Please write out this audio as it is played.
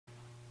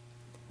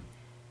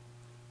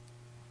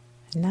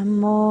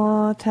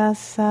Namo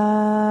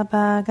tassa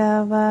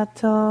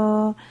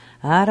bhagavato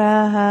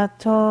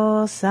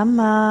arahato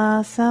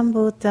samma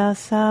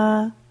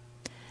sambuddhassa.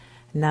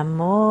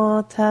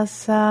 Namo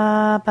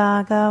tassa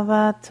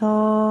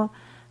bhagavato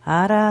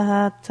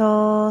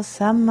arahato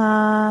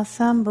samma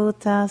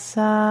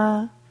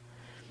sambuddhassa.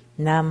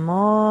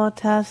 Namo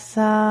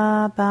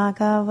tassa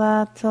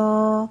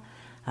bhagavato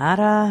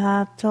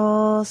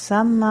arahato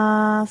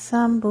samma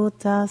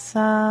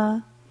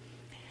sambuddhassa.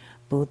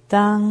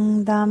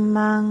 Buddhaṃ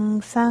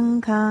Dhammāṃ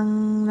Saṅghāṃ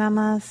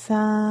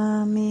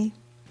Namasami.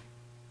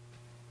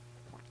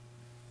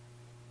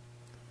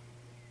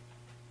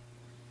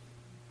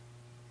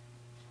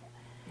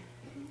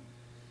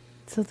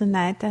 So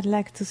tonight I'd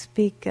like to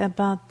speak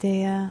about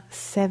the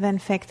 7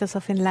 factors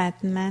of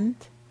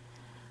enlightenment,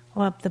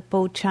 or the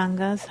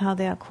Bojjhangas, how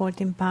they are called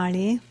in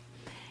Pali.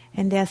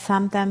 And they are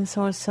sometimes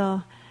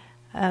also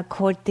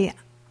called the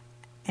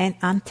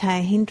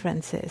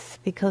anti-hindrances,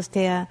 because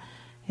they are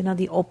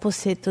the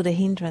opposite to the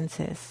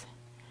hindrances.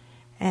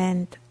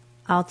 And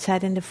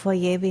outside in the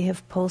foyer we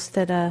have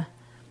posted a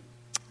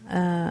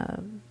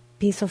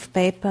piece of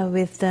paper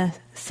with the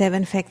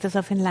 7 factors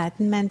of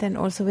enlightenment, and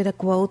also with a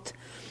quote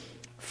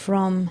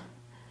from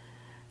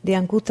the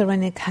Anguttara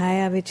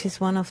Nikaya, which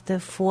is one of the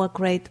 4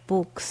 great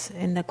books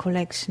in the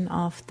collection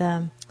of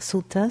the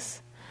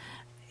suttas.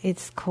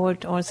 It's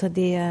called also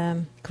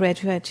the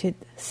Graduate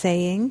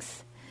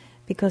Sayings,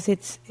 because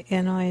it's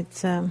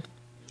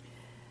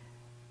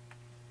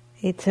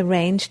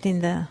arranged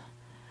in the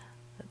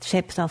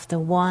chapter of the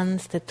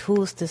 1s, the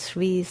 2s, the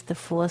 3s, the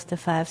 4s, the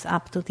 5s,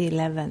 up to the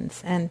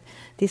 11s. And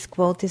this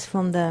quote is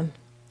from the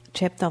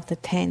chapter of the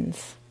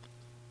 10s.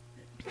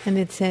 And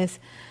it says,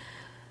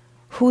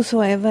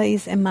 "Whosoever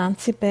is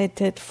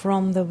emancipated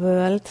from the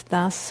world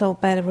does so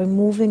by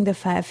removing the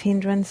 5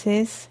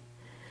 hindrances,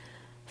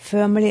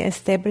 firmly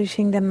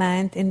establishing the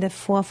mind in the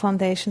 4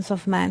 foundations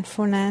of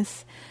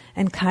mindfulness,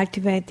 and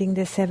cultivating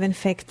the 7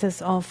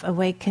 factors of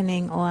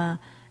awakening or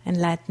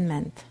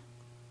enlightenment."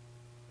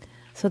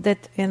 So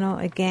that,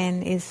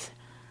 again, is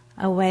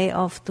a way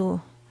of to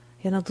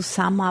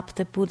sum up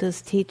the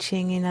Buddha's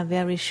teaching in a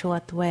very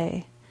short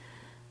way.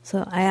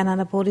 So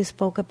Ayya Bodhi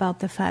spoke about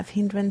the 5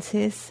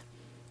 hindrances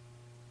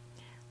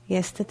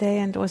yesterday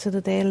and also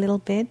today a little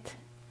bit.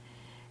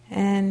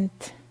 And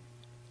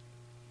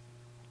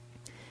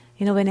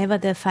whenever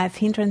the 5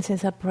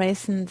 hindrances are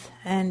present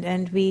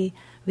and we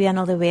are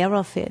not aware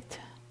of it,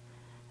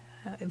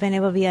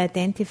 whenever we are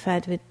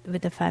identified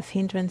with the 5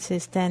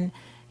 hindrances, then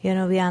we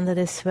are under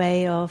the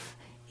sway of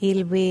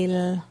ill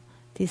will,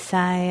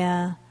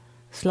 desire,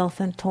 sloth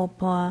and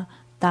torpor,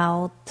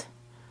 doubt,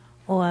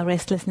 or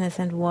restlessness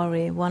and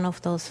worry, one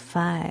of those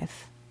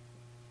 5.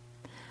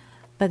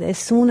 But as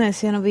soon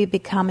as we're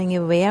becoming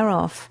aware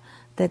of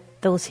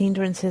that those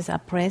hindrances are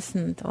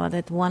present, or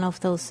that one of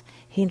those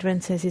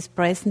hindrances is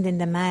present in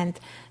the mind,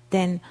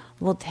 then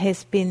what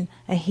has been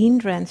a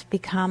hindrance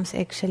becomes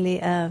actually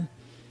a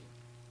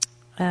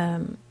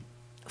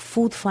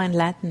food for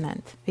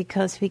enlightenment,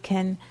 because we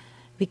can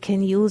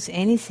use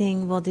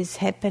anything what is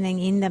happening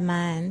in the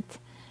mind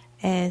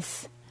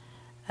as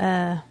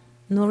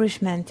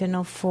nourishment,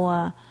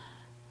 for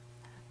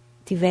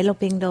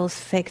developing those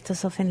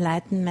factors of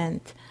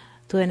enlightenment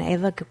to an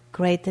ever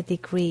greater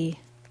degree.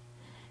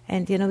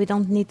 And we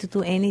don't need to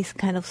do any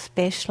kind of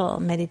special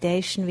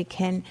meditation. We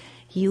can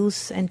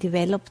use and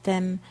develop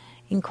them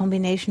in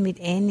combination with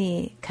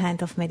any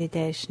kind of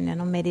meditation,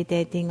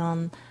 meditating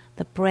on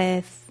the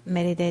breath,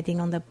 meditating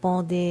on the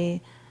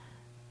body,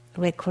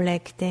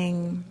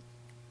 recollecting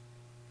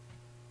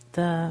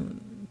the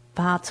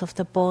parts of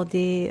the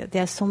body.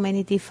 There are so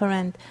many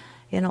different,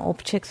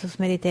 objects of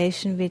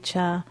meditation which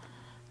are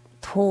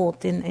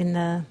taught in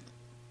the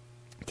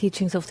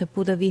teachings of the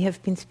Buddha. We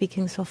have been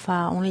speaking so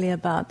far only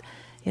about,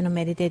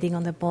 meditating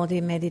on the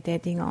body,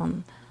 meditating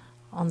on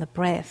the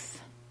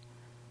breath.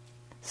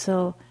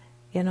 So,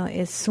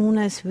 as soon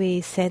as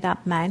we set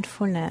up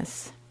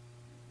mindfulness,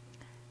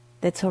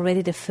 that's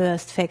already the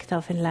first factor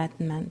of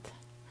enlightenment.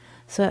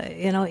 So,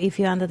 if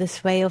you're under the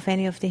sway of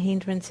any of the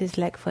hindrances,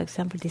 like, for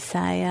example,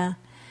 desire,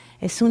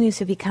 as soon as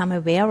you become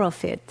aware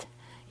of it,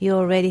 you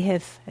already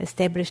have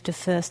established the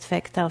first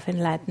factor of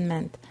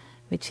enlightenment,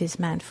 which is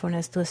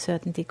mindfulness to a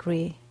certain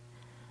degree.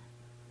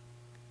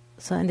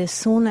 So, and as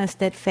soon as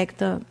that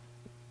factor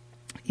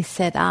is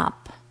set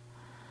up,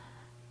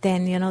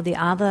 then, the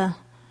other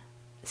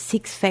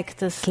 6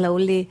 factors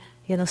slowly,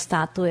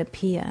 start to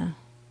appear.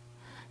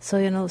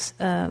 So,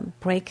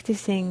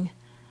 practicing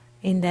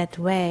in that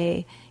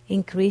way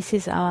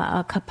increases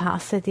our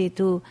capacity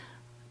to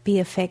be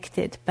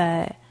affected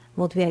by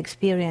what we are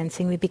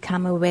experiencing. We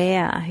become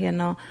aware,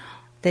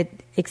 that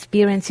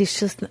experience is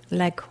just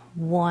like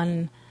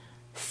one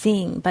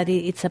thing, but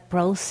it's a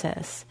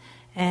process.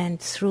 And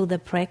through the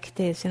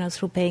practice,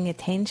 through paying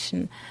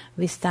attention,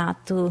 we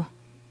start to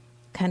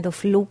kind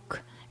of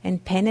look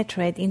and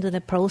penetrate into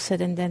the process,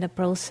 and then the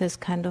process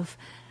kind of,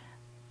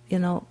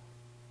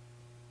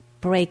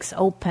 breaks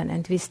open,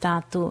 and we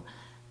start to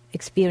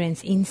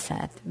experience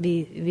insight.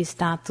 We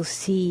start to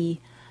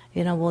see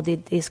what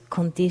it is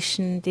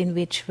conditioned, in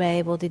which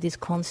way, what it is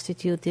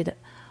constituted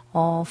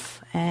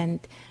of, and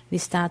we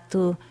start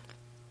to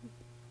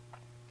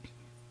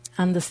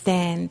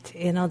understand,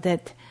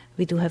 that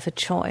we do have a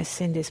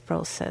choice in this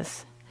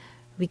process.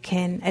 We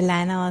can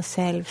align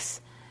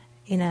ourselves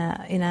in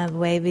a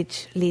way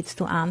which leads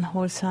to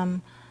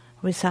unwholesome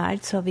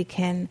results, or we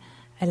can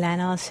align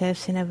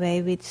ourselves in a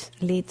way which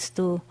leads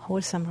to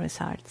wholesome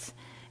results.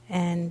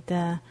 And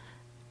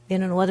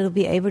in order to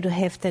be able to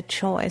have that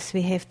choice,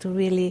 we have to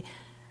really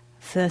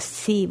first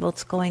see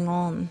what's going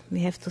on. We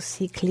have to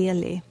see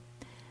clearly.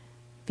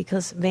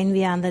 Because when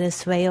we are under the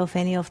sway of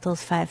any of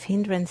those 5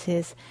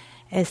 hindrances,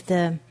 as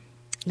the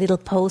little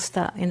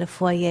poster in the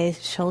foyer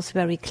shows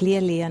very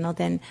clearly,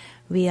 then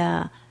we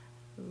are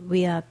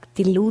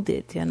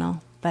deluded,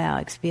 by our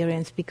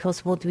experience,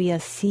 because what we are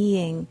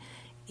seeing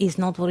is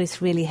not what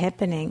is really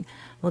happening.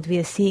 What we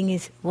are seeing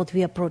is what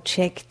we are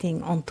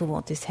projecting onto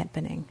what is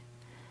happening.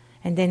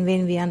 And then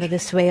when we are under the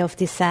sway of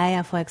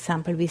desire, for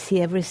example, we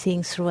see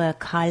everything through a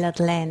colored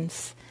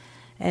lens,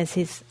 as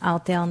is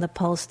out there on the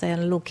poster,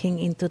 and looking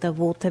into the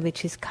water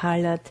which is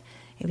colored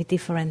with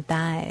different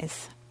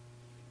dyes.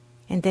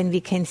 And then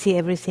we can see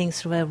everything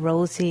through a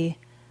rosy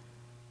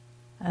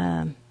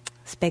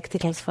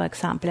spectacles, for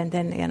example, and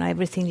then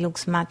everything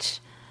looks much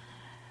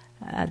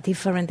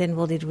different than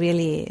what it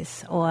really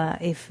is. Or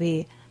if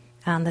we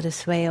are under the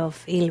sway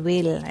of ill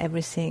will,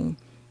 everything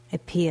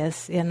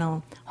appears,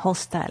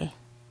 hostile.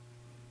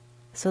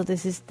 So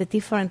this is the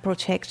different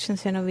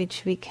projections,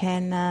 which we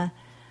can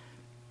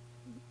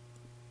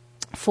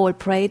fall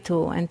prey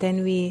to, and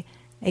then we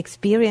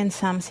experience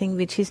something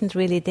which isn't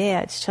really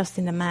there, it's just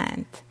in the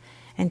mind.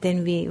 And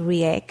then we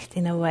react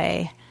in a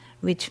way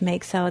which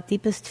makes our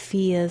deepest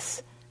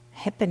fears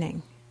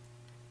happening.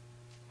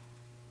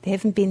 They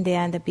haven't been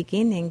there in the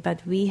beginning,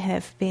 but we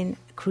have been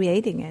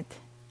creating it.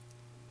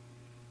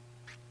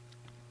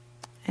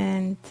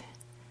 And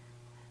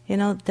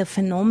the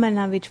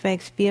phenomena which we're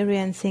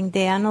experiencing,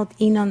 they are not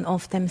in and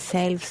of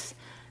themselves,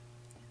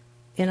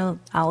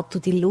 out to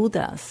delude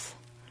us.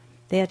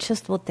 They are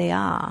just what they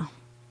are.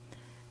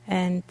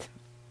 And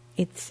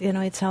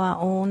it's our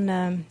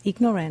own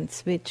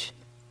ignorance which,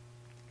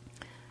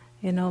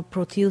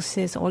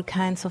 produces all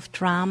kinds of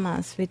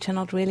dramas which are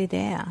not really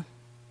there.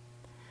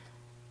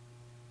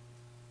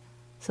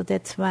 So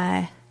that's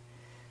why,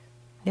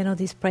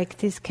 this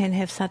practice can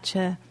have such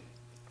a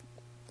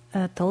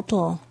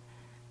total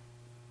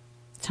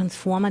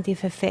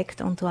transformative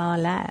effect onto our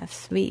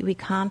lives. We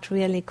can't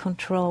really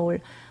control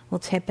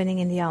what's happening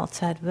in the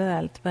outside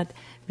world, but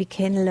we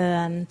can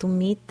learn to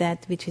meet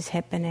that which is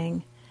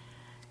happening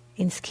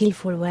in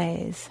skillful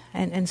ways.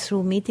 And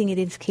through meeting it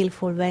in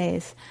skillful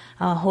ways,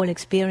 our whole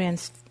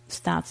experience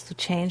starts to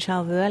change,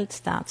 our world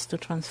starts to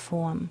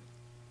transform.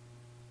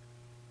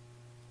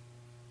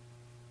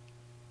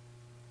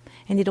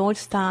 And it all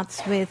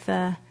starts with,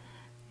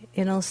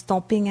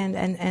 stopping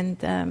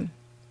and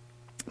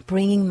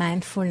bringing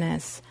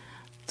mindfulness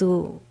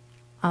to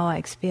our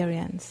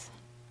experience.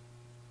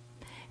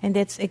 And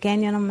that's,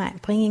 again,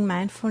 bringing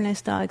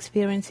mindfulness to our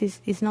experience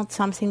is not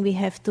something we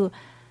have to,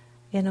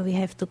 we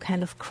have to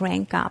kind of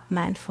crank up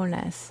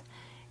mindfulness.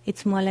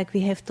 It's more like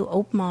we have to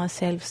open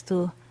ourselves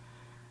to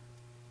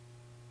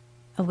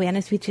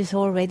awareness which is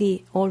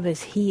already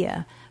always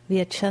here. We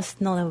are just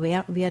not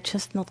aware, we are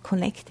just not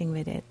connecting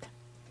with it.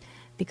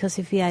 Because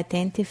if we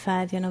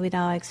identify, with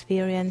our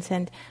experience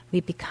and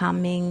we're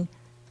becoming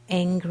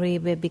angry,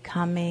 we're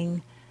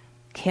becoming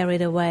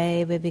carried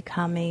away, we're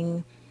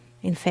becoming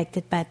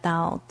infected by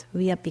doubt,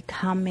 we are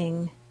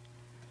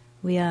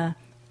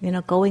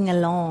going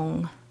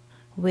along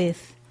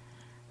with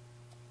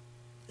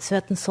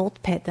certain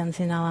thought patterns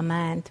in our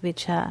mind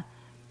which are,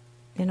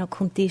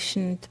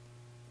 conditioned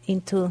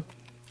into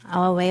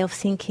our way of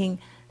thinking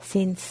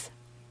since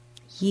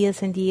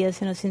years and years,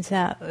 since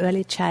our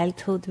early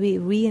childhood. We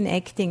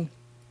reenacting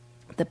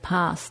the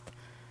past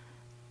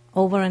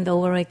over and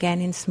over again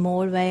in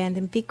small ways and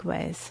in big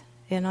ways,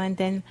 and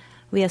then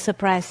we are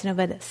surprised,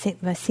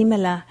 by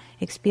similar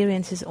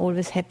experiences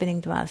always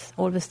happening to us,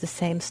 always the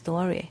same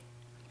story.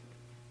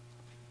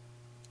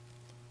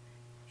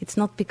 It's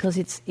not because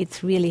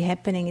it's really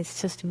happening,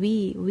 it's just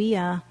we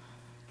are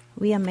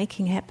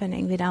making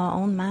happening with our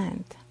own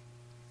mind.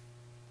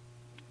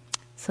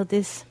 So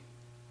this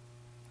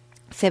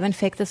 7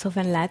 factors of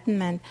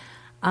enlightenment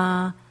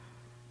are,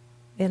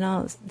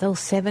 those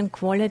 7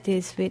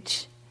 qualities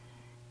which,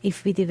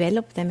 if we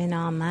develop them in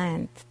our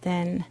mind,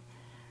 then,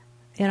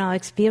 our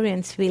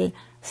experience will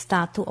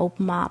start to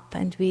open up,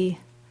 and we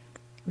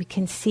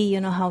can see,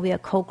 how we are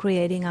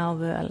co-creating our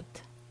world.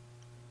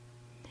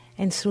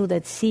 And through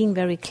that seeing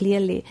very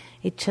clearly,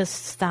 it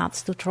just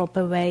starts to drop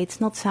away.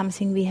 It's not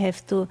something we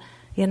have to,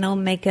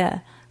 make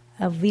a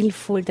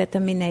willful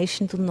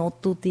determination to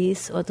not do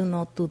this or to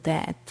not do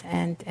that,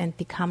 and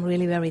become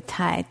really very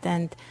tight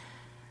and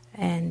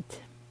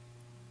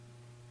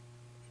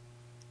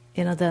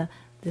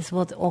this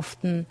what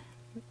often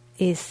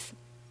is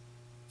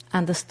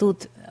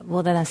understood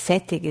what an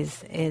ascetic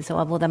is,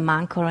 or what a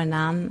monk or a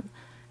nun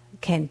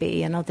can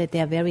be, that they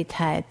are very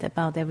tight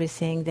about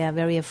everything. They are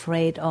very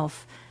afraid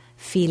of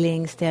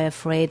feelings. They are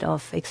afraid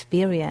of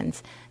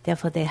experience.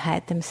 Therefore, they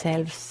hide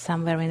themselves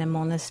somewhere in a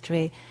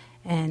monastery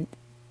and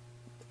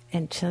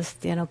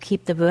just,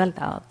 keep the world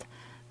out.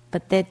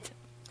 But that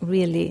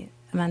really,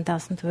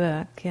 doesn't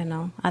work,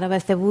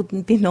 Otherwise, there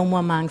wouldn't be no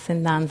more monks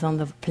and nuns on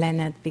the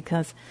planet,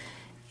 because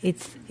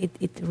it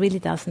really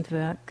doesn't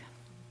work.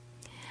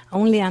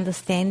 Only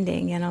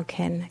understanding,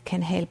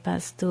 can help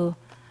us to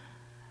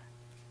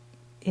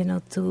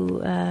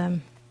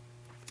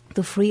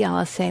free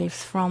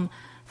ourselves from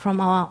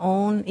our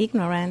own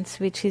ignorance,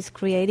 which is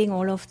creating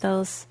all of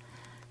those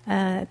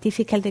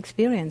difficult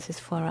experiences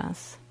for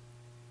us.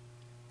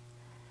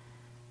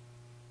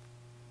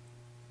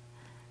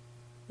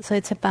 So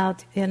it's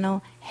about,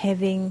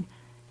 having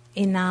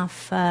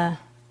enough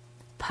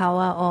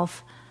power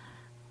of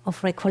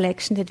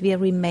recollection, that we are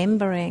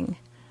remembering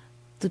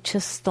to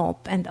just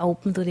stop and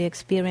open to the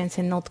experience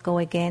and not go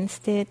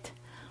against it,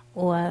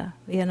 or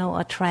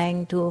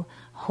trying to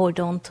hold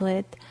on to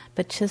it,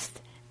 but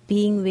just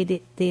being with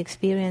the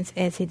experience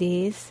as it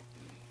is,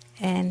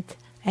 and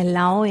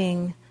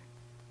allowing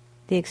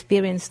the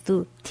experience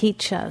to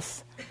teach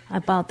us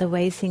about the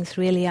way things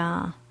really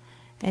are.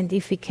 And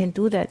if we can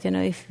do that,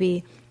 if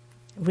we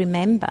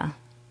remember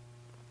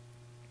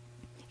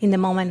in the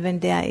moment when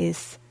there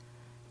is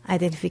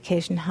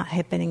identification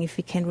happening, if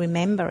we can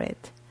remember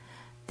it,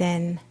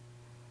 then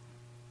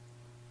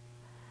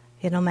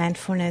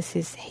mindfulness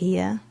is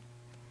here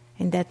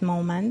in that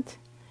moment,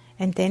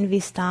 and then we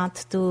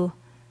start to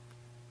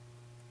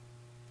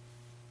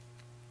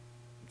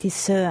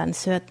discern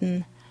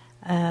certain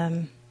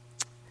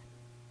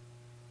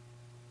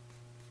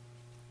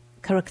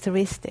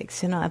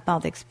characteristics,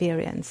 about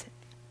experience.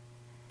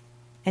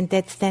 And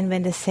that's then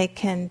when the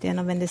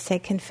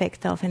second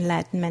factor of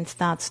enlightenment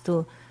starts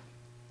to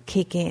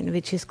kick in,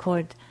 which is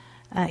called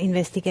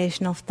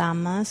investigation of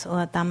dhammas,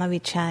 or dhamma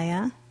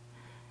vichaya.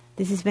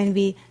 This is when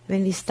we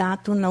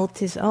start to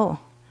notice,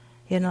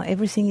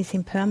 everything is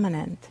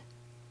impermanent,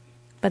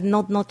 but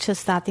not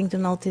just starting to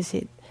notice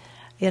it,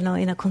 in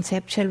a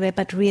conceptual way,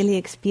 but really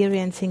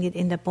experiencing it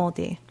in the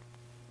body.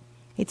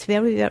 It's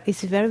very,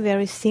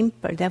 very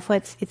simple. Therefore,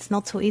 it's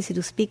not so easy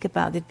to speak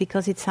about it,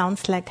 because it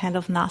sounds like kind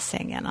of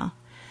nothing,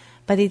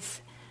 But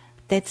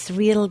that's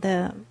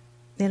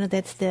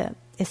the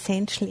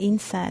essential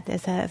insight,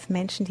 as I have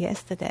mentioned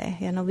yesterday,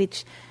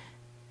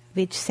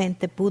 which sent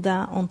the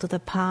Buddha onto the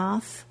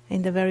path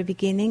in the very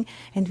beginning,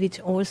 and which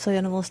also,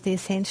 was the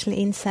essential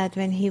insight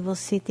when he was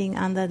sitting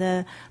under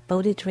the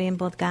Bodhi tree in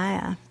Bodh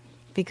Gaya,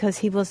 because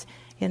he was,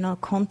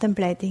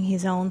 contemplating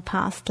his own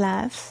past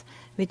lives,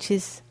 which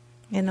is,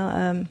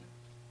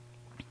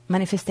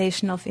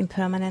 manifestation of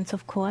impermanence,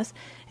 of course,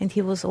 and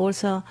he was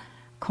also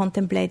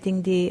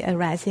contemplating the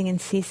arising and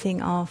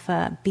ceasing of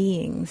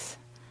beings,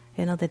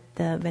 that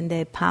when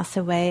they pass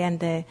away and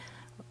they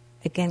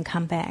again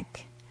come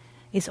back,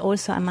 is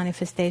also a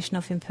manifestation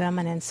of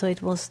impermanence. So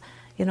it was,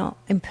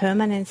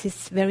 impermanence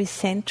is very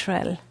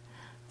central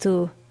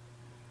to,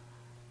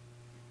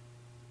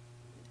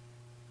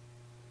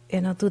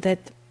 to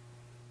that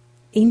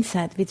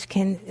insight which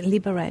can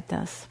liberate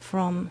us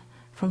from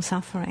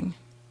suffering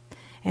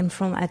and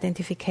from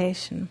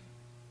identification.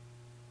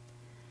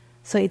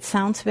 So it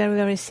sounds very,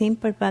 very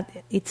simple, but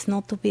it's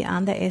not to be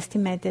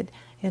underestimated,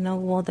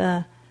 what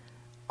a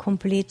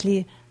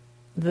completely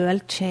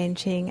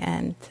world-changing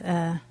and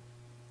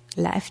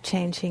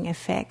life-changing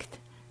effect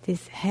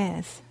this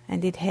has.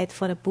 And it had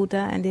for the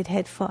Buddha, and it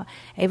had for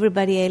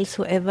everybody else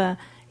who ever,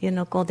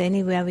 got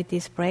anywhere with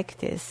this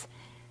practice,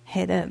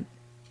 had a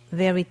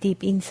very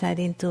deep insight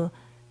into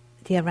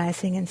the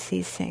arising and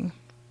ceasing.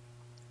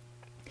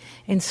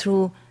 And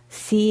through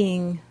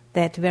seeing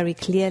that very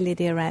clearly,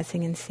 the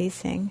arising and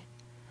ceasing,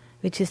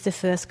 which is the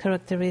first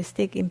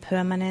characteristic,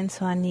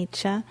 impermanence or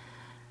anicca,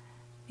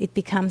 it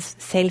becomes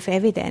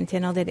self-evident,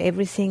 that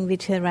everything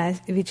which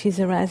is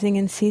arising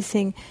and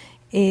ceasing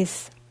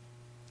is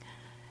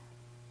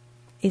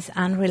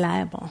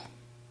unreliable.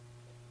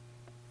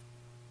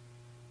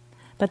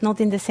 But not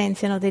in the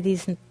sense, that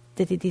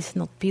it is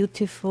not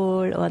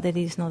beautiful, or that it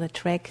is not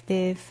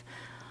attractive,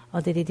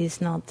 or that it is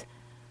not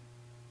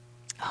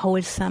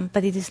wholesome,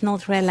 but it is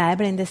not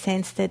reliable in the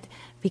sense that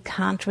we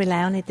can't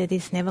rely on it, that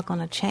it's never going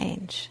to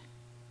change.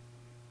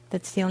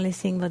 That's the only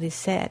thing what is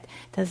said.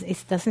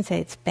 It doesn't say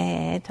it's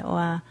bad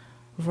or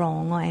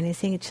wrong or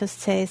anything. It just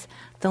says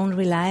don't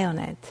rely on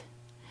it,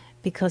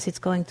 because it's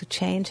going to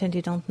change and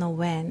you don't know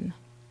when.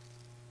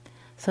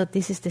 So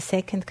this is the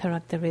second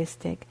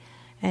characteristic,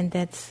 and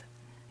that's,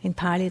 in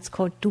Pali it's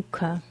called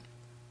dukkha.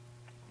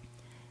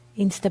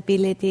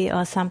 Instability,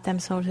 or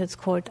sometimes also it's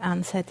called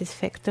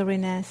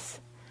unsatisfactoriness,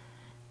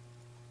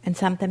 and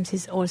sometimes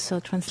it's also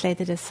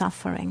translated as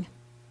suffering.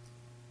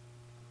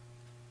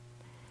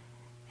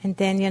 And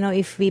then,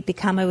 if we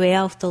become aware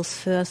of those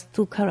first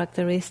two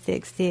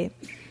characteristics, the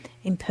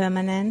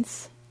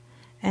impermanence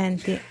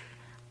and the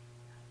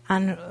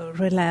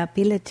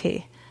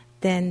unreliability,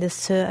 then the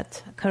third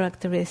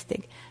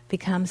characteristic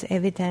becomes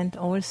evident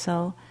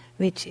also,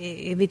 which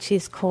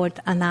is called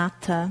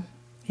anatta,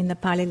 in the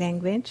Pali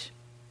language.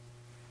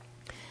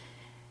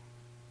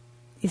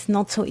 It's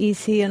not so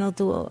easy,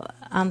 to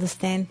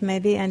understand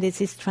maybe, and it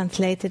is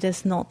translated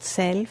as not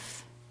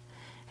self.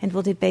 And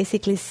what it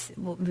basically,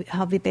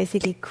 how we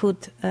basically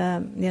could,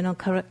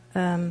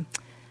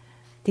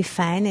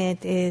 define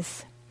it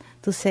is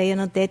to say,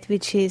 that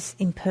which is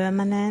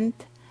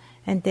impermanent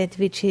and that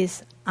which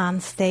is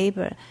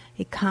unstable,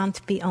 it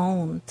can't be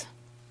owned.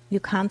 You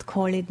can't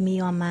call it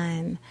me or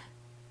mine,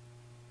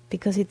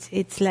 because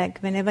it's like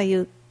whenever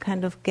you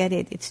kind of get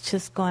it, it's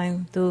just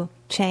going to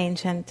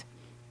change and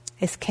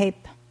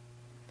escape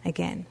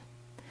again.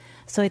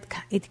 So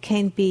it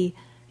can be,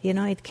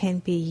 it can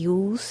be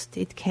used,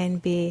 it can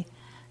be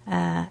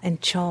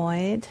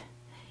enjoyed,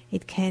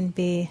 it can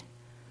be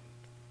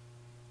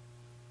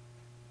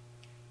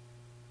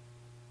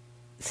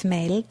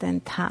smelled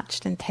and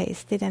touched and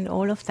tasted and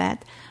all of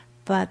that,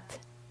 but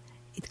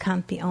it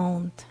can't be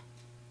owned.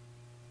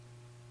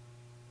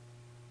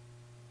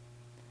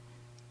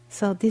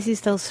 So this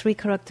is those three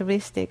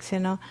characteristics,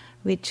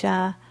 which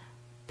are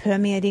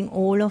permeating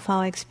all of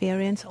our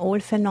experience, all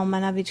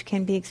phenomena which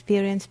can be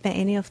experienced by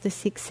any of the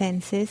six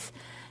senses.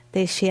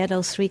 They share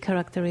those three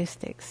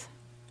characteristics.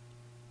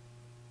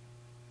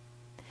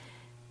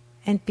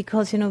 And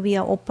because, we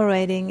are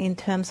operating in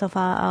terms of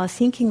our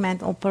thinking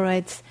mind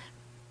operates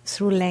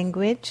through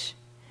language,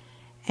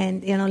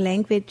 and,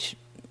 language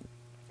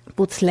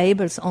puts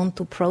labels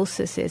onto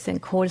processes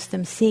and calls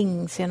them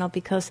things,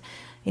 because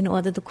in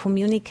order to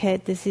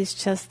communicate, this is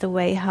just the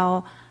way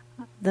how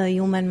the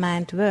human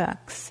mind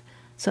works.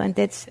 So, and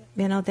that's,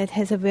 that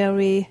has a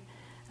very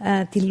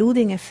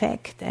deluding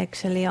effect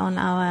actually on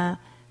our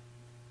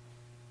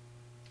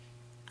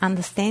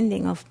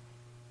understanding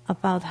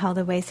about how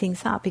the way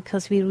things are,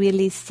 because we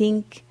really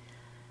think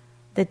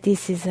that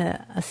this is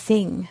a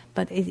thing,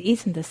 but it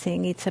isn't a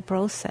thing, it's a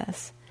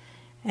process.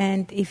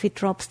 And if it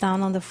drops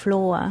down on the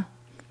floor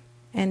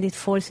and it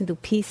falls into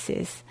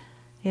pieces,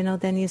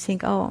 then you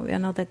think,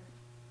 that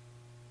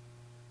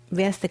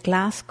where's the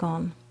glass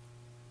gone?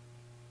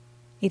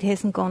 It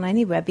hasn't gone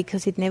anywhere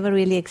because it never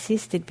really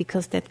existed,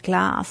 because that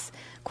glass,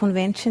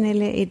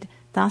 conventionally it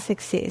does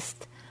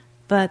exist.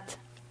 But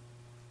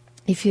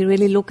if you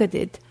really look at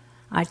it,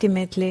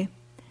 ultimately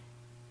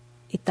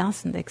it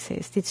doesn't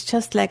exist. It's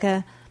just like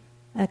a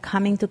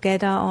coming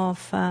together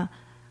of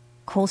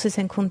causes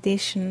and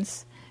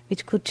conditions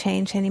which could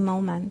change any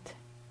moment.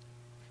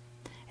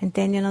 And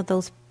then,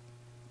 those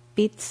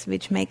bits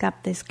which make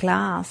up this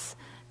glass,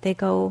 they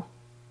go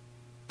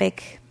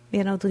back,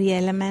 to the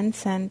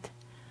elements and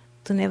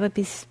to never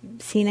be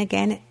seen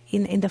again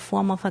in the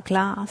form of a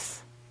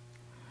glass.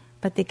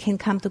 But they can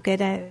come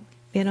together,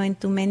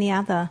 into many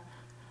other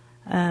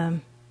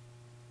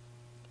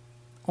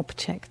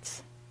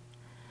objects.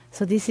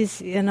 So this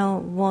is,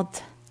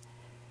 what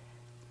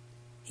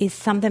is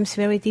sometimes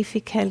very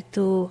difficult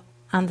to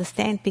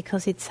understand,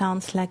 because it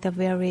sounds like a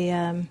very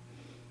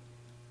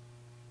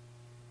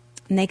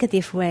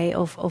negative way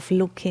of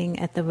looking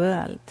at the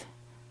world.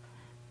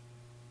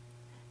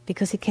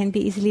 Because it can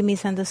be easily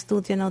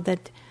misunderstood,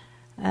 that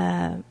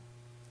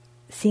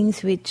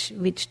things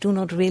which do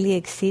not really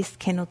exist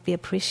cannot be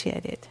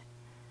appreciated.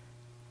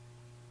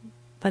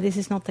 But this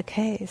is not the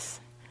case.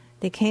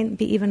 They can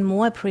be even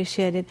more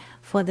appreciated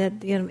for that,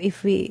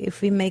 if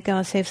we make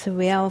ourselves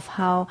aware of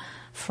how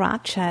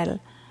fragile,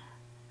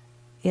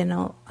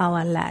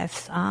 our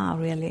lives are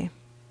really.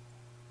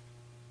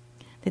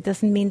 That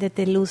doesn't mean that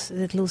they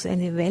lose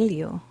any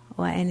value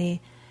or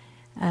any.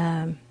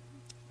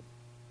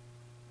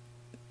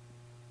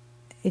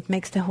 It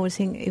makes the whole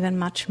thing even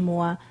much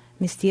more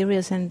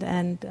mysterious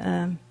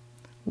and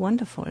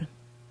wonderful.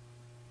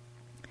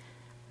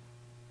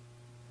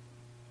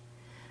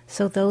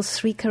 So those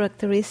three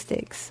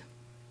characteristics,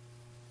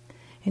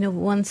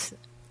 once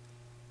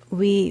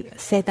we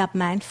set up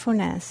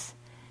mindfulness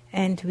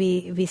and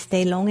we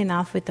stay long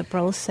enough with the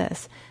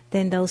process,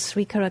 then those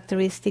three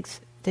characteristics,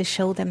 they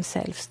show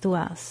themselves to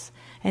us.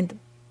 And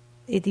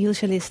it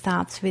usually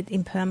starts with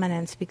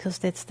impermanence, because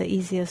that's the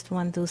easiest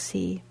one to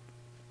see.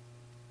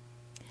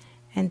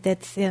 And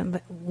that's,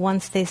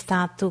 once they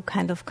start to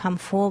kind of come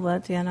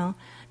forward,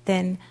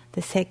 then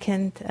the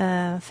second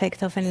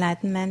factor of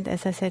enlightenment,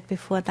 as I said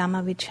before,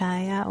 Dhamma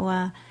Vichaya,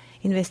 or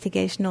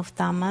investigation of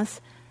Dhammas,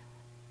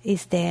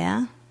 is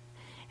there.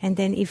 And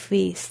then if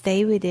we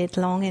stay with it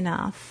long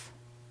enough,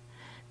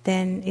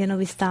 then,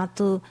 we start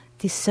to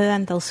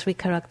discern those three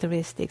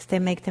characteristics. They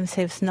make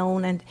themselves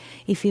known, and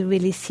if you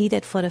really see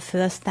that for the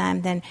first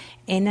time, then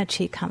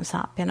energy comes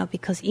up,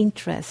 because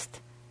interest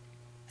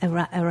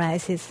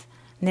arises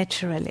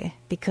naturally,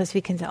 because we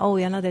can say,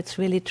 that's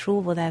really true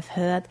what I've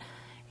heard.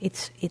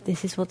 This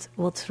is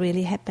what's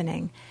really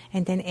happening,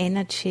 and then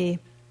energy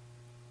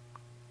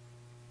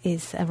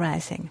is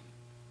arising,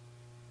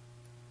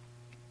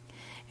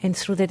 and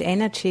through that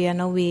energy,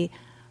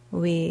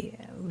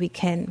 we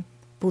can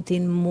put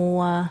in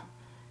more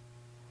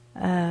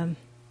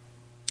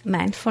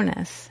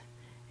mindfulness,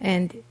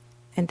 and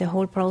the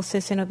whole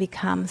process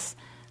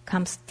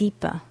comes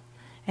deeper,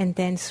 and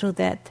then through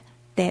that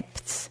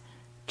depths,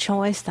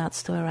 joy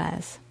starts to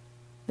arise.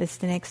 That's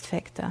the next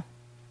factor.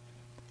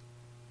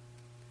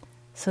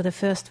 So the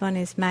first one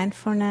is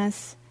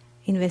mindfulness,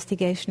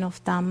 investigation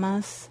of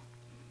dhammas,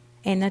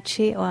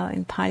 energy, or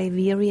in Pali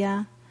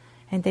virya.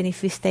 And then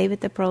if we stay with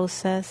the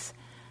process,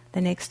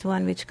 the next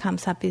one which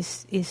comes up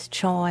is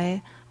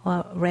joy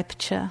or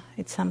rapture.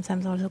 It's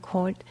sometimes also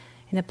called,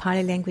 in the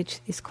Pali language,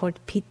 is called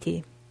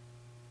piti.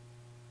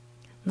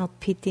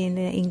 Not pity in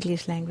the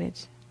English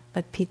language,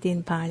 but piti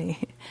in Pali,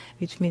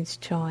 which means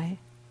joy.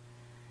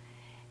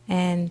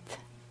 And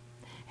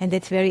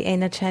that's very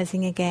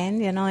energizing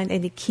again, and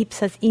it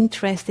keeps us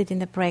interested in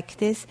the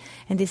practice.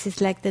 And this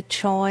is like the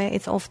joy,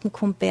 it's often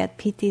compared,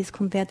 piti is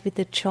compared with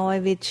the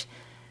joy which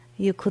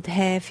you could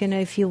have,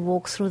 if you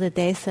walk through the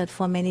desert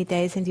for many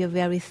days and you're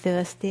very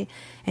thirsty,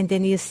 and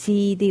then you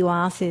see the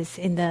oasis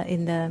in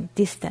the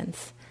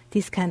distance.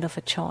 This kind of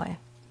a joy,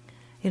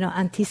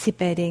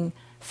 anticipating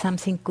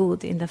something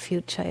good in the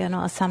future,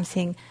 or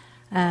something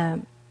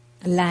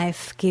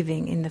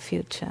life-giving in the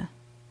future.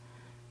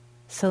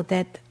 So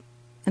that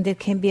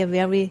can be a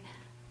very,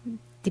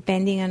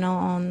 depending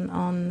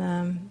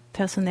on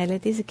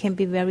personalities, it can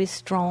be very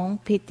strong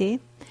piti,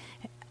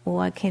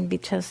 or it can be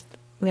just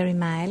very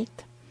mild.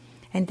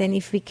 And then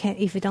if we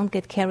don't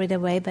get carried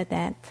away by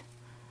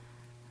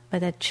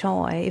that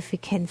joy, if we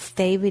can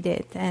stay with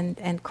it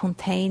and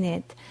contain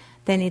it,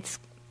 then it's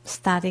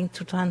starting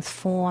to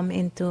transform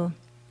into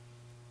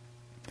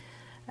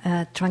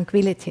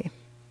tranquility.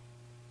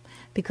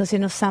 Because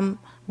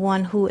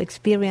someone who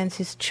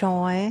experiences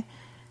joy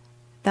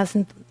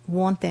doesn't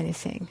want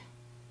anything,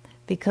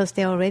 because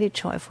they're already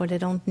joyful, they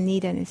don't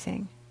need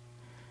anything.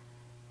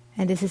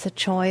 And this is a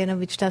joy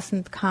which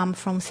doesn't come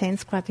from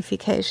sense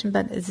gratification,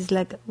 but it is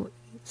like,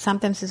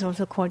 sometimes it's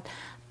also called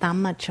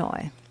Dhamma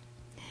joy,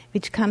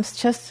 which comes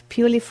just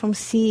purely from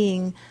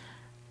seeing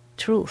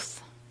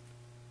truth.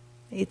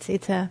 It's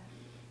a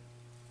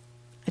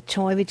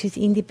joy which is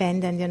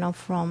independent,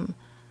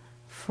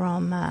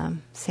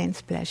 from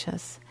sense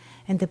pleasures.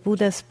 And the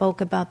Buddha spoke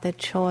about that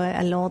joy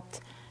a lot,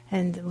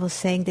 and was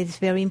saying that it's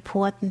very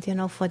important,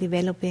 for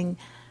developing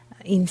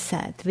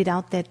insight.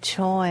 Without that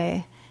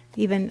joy,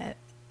 even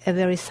a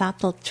very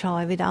subtle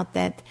joy, without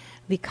that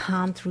we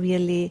can't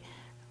really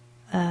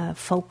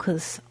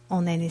focus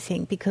on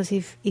anything. Because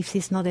if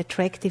it's not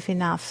attractive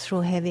enough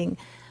through having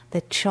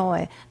the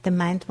joy, the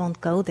mind won't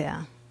go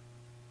there.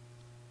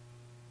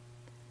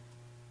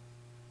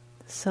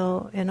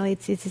 So,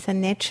 it is a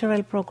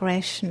natural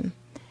progression,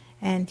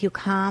 and you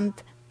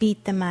can't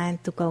beat the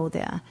mind to go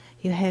there.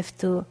 You have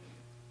to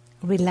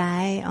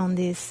rely on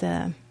this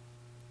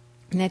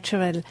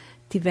natural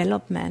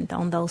development,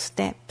 on those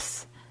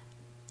steps.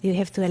 You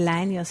have to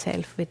align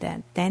yourself with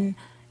that. Then,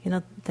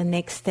 the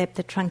next step,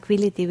 the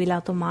tranquility, will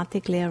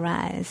automatically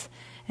arise.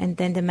 And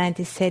then the mind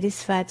is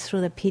satisfied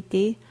through the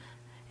piti,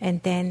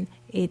 and then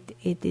it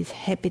is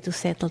happy to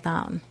settle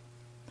down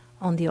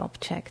on the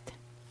object.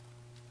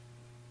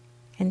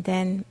 And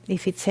then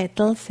if it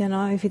settles,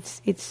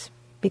 if it's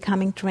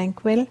becoming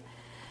tranquil,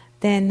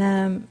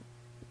 then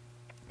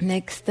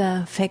next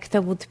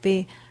factor would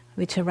be,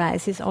 which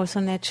arises also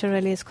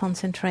naturally, is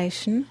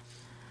concentration,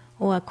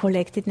 or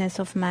collectedness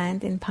of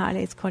mind. In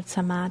Pali it's called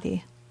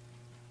samadhi.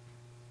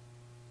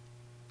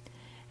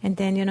 And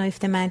then, if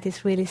the mind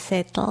is really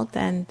settled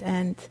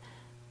and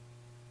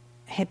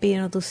happy,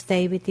 to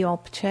stay with the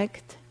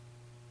object,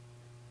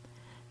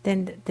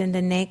 then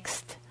the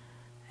next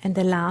and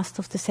the last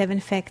of the 7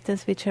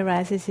 factors which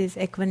arises is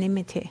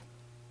equanimity.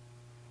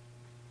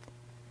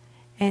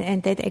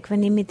 And that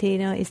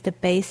equanimity, is the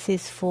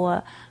basis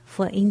for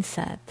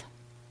insight.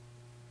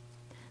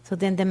 So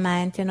then the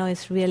mind,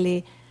 is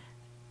really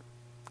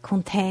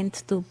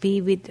content to be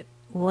with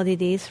what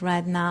it is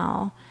right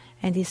now,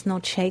 and is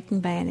not shaken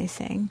by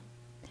anything.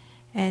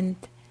 And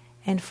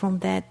from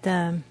that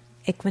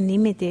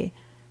equanimity,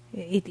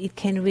 it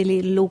can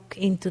really look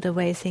into the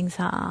way things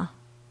are.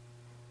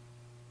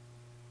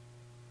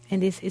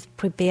 And it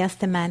prepares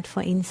the mind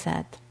for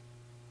insight.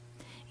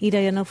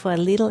 Either, for a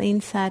little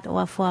insight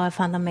or for a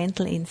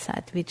fundamental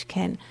insight, which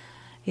can,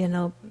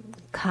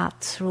 cut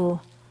through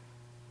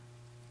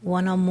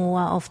one or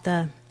more of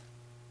the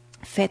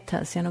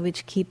fetters,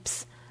 which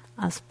keeps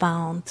us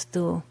bound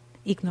to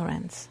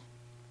ignorance.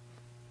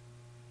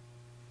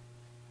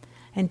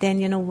 And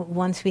then,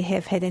 once we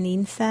have had an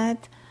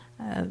insight,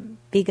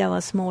 bigger or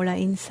smaller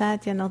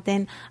insight,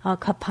 then our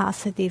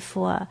capacity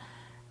for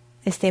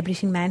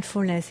establishing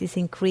mindfulness is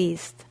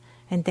increased.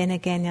 And then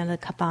again, the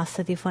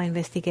capacity for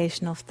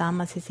investigation of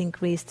dhammas is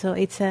increased. So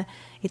it's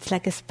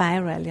like a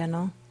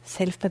spiral,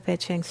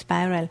 self-perpetuating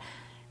spiral.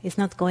 It's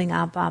not going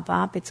up, up,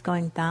 up. It's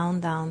going down,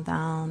 down,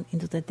 down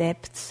into the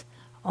depths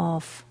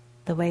of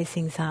the way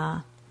things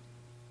are.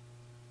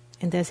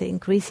 And there's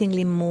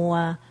increasingly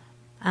more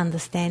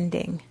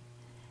understanding.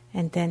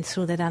 And then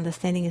through that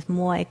understanding is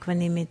more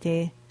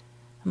equanimity,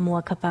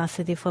 more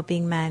capacity for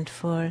being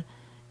mindful.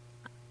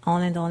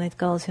 On and on it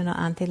goes,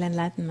 until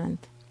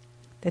enlightenment.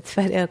 That's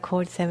why they are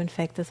called 7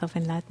 factors of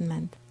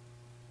enlightenment.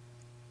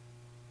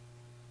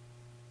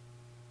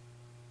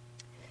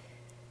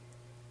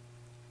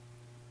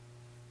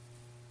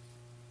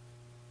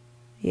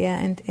 Yeah,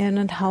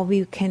 and how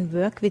we can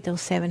work with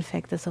those 7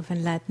 factors of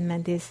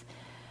enlightenment is,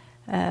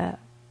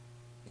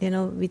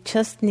 we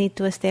just need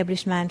to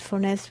establish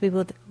mindfulness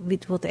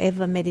with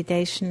whatever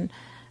meditation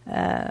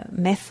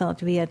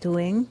method we are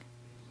doing,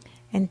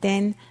 and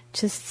then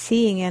just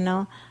seeing, is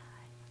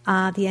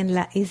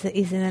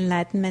an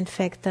enlightenment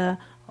factor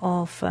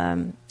of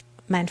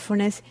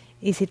mindfulness,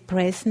 is it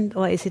present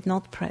or is it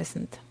not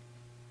present?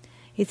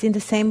 It's in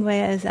the same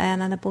way as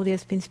Ayya Bodhi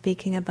has been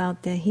speaking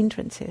about the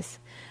hindrances.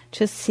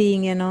 Just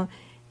seeing,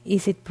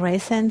 is it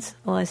present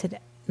or is it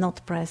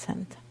not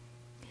present?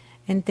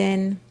 And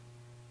then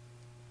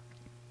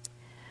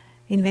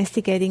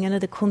investigating,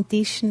 the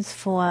conditions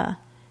for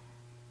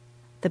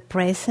the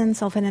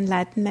presence of an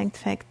enlightenment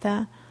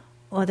factor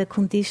or the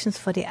conditions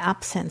for the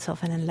absence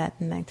of an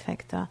enlightenment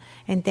factor.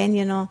 And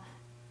then,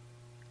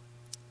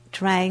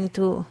 trying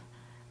to,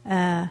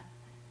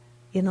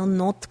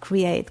 not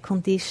create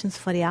conditions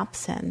for the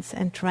absence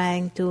and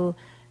trying to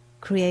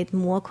create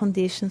more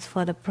conditions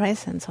for the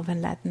presence of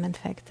enlightenment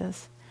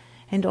factors.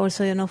 And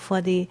also,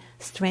 for the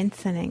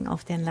strengthening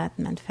of the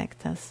enlightenment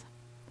factors.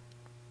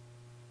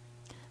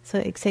 So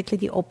exactly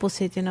the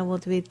opposite,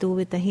 what we do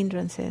with the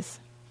hindrances.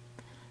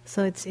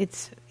 So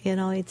it's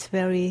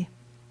very,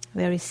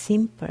 very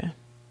simple.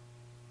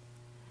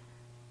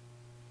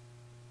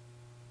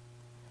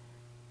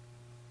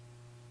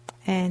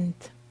 And,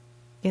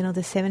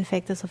 the 7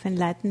 factors of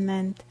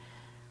enlightenment,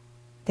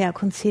 they are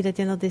considered,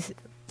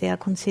 they are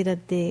considered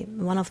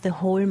one of the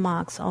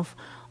hallmarks of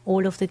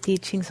all of the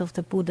teachings of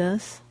the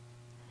Buddhas.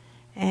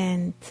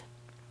 And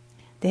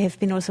they have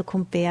been also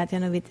compared,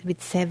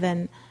 with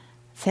seven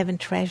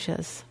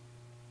treasures.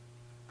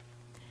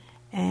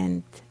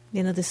 And,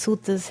 the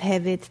suttas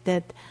have it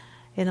that,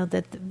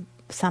 that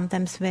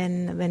sometimes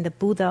when the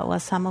Buddha or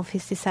some of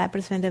his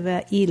disciples, when they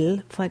were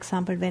ill, for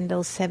example, when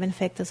those 7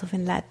 factors of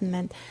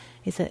enlightenment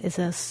is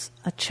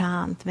a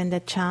chant, when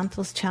that chant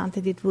was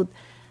chanted, it would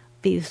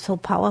be so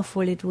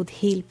powerful, it would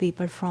heal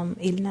people from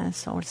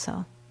illness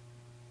also.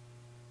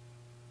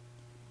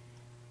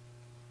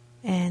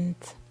 And,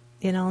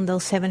 on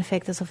those 7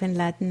 factors of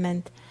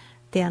enlightenment,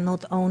 they are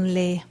not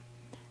only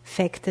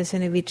factors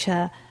which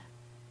are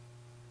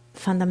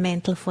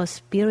fundamental for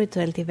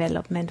spiritual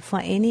development,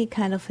 for any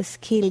kind of a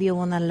skill you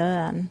want to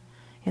learn,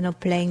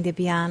 playing the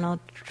piano,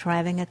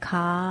 driving a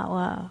car,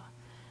 or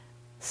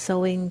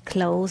sewing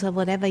clothes, or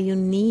whatever you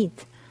need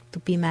to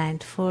be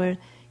mindful.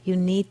 You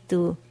need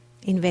to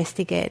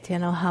investigate,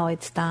 how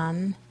it's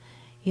done.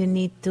 You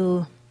need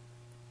to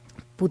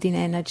put in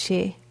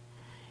energy.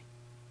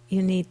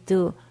 You need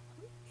to,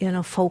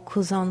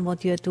 focus on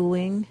what you're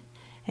doing.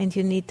 And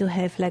you need to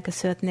have like a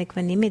certain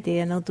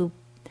equanimity,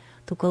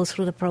 to go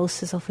through the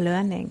process of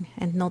learning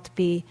and not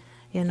be,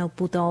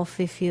 put off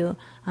if you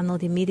are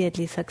not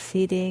immediately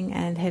succeeding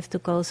and have to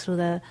go through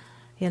the,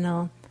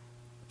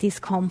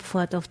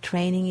 discomfort of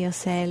training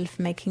yourself,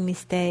 making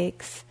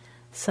mistakes.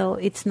 So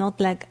it's not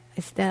like,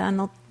 there are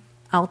not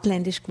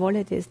outlandish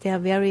qualities. They are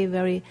very,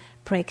 very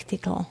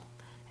practical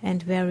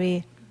and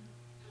very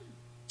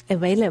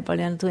available,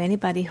 to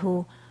anybody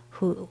who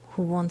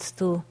wants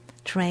to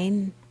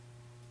train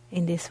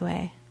in this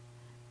way.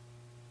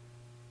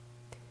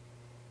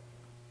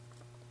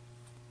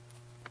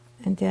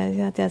 And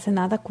there's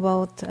another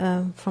quote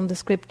from the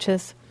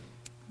scriptures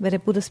where the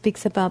Buddha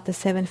speaks about the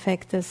 7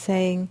 factors,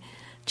 saying,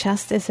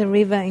 just as a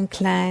river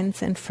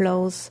inclines and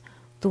flows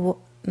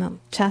towards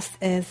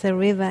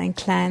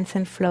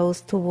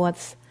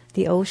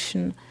the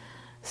ocean,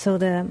 so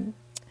the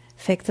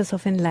factors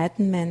of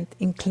enlightenment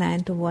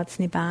incline towards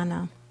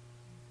Nibbana.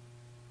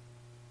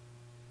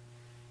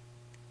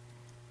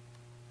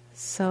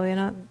 So,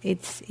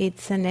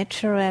 it's a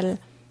natural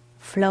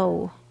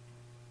flow.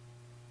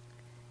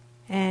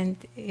 And,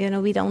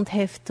 we don't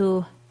have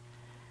to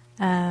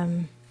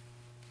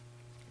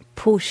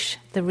push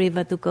the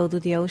river to go to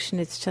the ocean.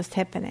 It's just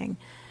happening.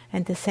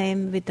 And the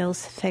same with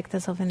those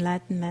factors of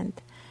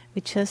enlightenment.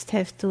 We just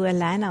have to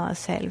align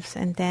ourselves,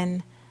 and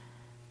then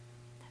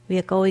we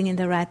are going in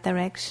the right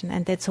direction.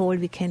 And that's all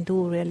we can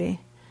do,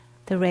 really.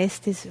 The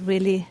rest is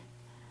really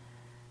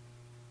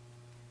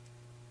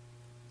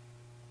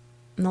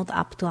not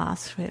up to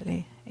us,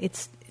 really.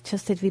 It's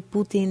just that we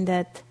put in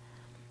that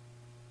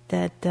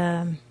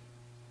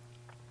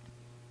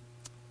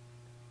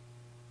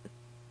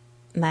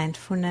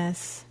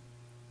mindfulness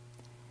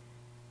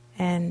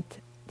and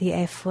the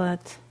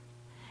effort,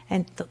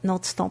 and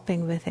not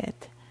stopping with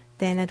it.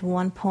 Then at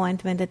one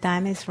point, when the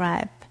time is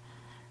ripe,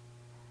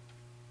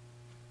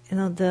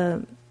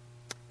 the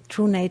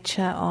true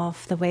nature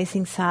of the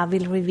Vaisingsa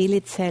will reveal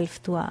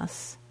itself to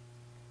us.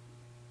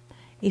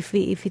 If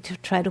we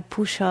try to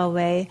push our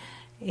way,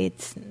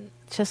 it's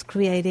just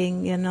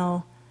creating,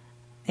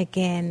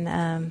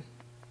 again,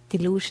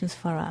 delusions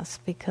for us,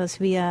 because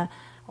we are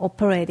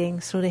operating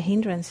through the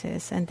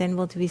hindrances, and then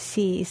what we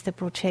see is the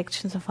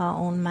projections of our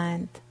own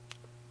mind.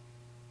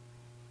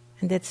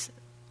 And that's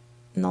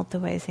not the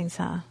way things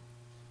are.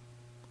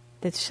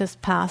 That's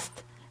just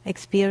past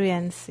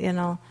experience,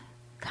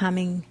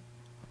 coming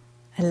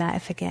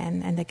alive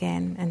again and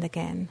again and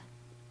again.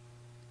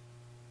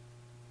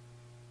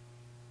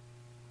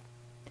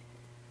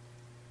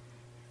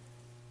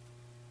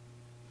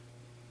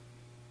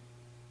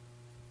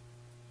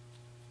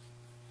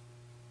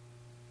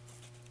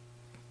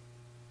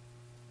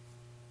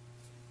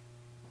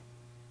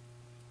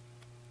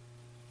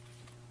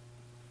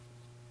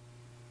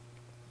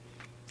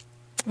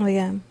 Oh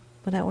yeah,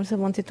 but I also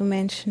wanted to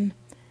mention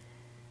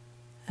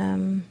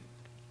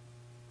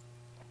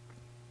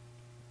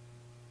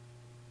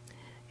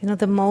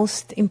the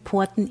most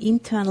important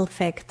internal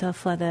factor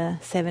for the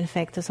 7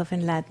 factors of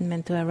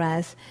enlightenment to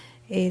arise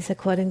is,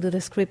 according to the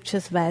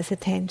scriptures, wise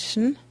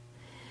attention.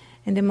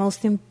 And the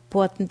most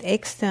important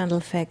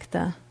external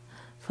factor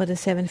for the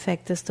 7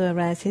 factors to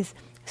arise is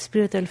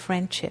spiritual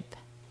friendship.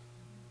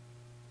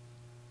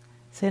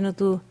 So,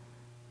 to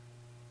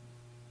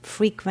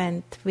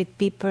frequent with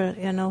people,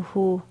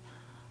 who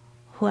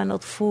are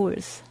not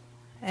fools,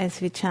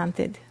 as we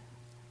chanted.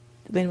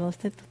 When was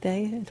that?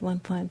 Today? At one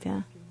point,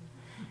 yeah.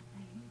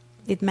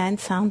 It might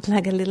sound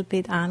like a little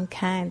bit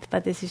unkind,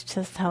 but this is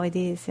just how it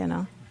is,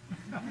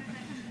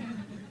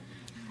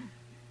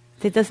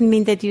 That doesn't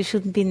mean that you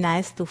shouldn't be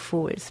nice to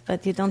fools,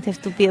 but you don't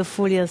have to be a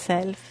fool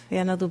yourself,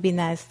 to be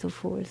nice to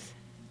fools.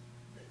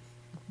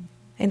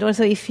 And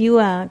also, if you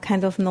are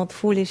kind of not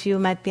foolish, you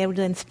might be able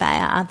to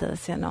inspire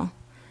others, So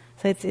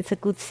it's a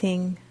good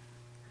thing,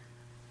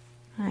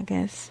 I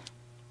guess.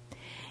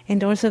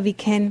 And also, we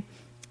can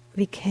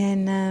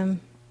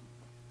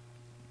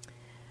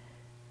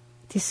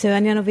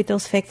discern, with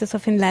those factors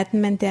of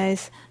enlightenment,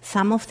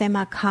 some of them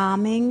are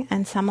calming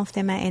and some of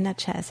them are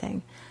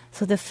energizing.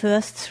 So the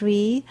first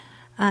 3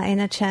 are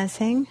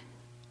energizing.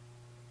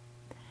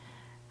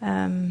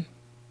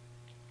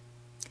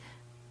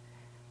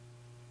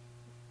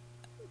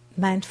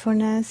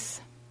 Mindfulness,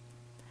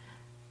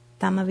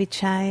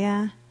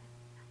 Dhammavichaya.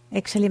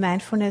 Actually,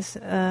 mindfulness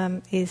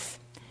is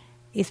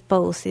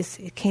both.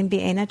 It can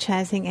be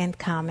energizing and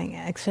calming.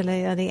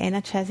 Actually, the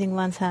energizing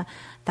ones are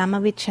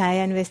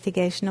Dhammavichaya,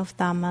 investigation of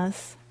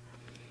Dhammas,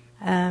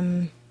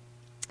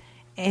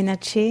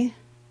 energy,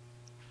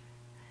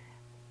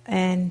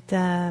 and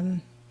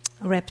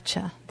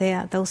rapture.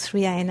 Those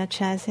 3 are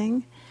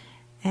energizing,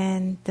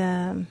 and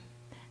the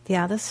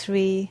other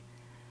 3,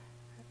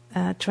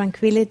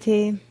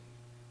 tranquility,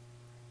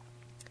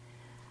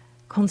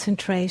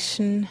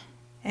 concentration,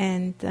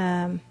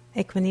 and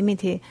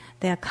equanimity,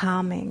 they are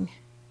calming.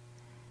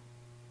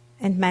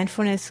 And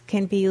mindfulness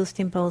can be used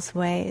in both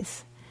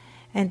ways.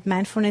 And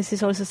mindfulness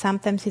is also,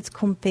 sometimes it's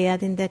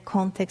compared in that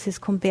context, it's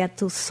compared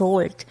to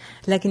salt.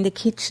 Like in the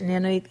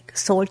kitchen,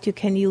 salt you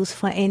can use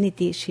for any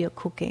dish you're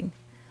cooking,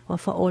 or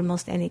for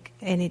almost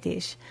any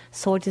dish.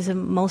 Salt is the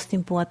most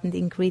important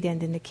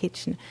ingredient in the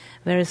kitchen,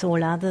 whereas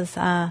all others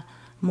are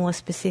more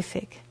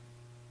specific.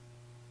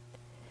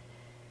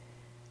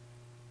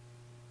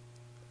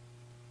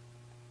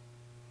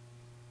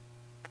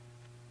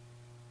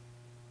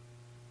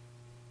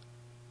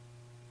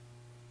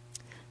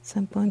 So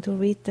I'm going to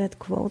read that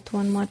quote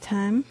one more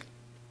time.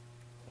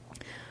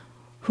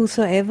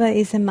 Whosoever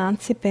is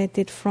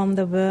emancipated from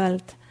the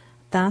world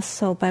does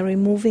so by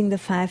removing the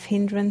 5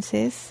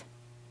 hindrances,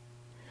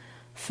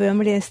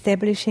 firmly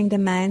establishing the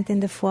mind in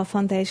the 4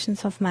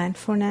 foundations of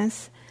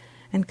mindfulness,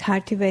 and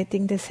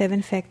cultivating the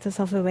 7 factors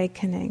of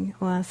awakening,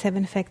 or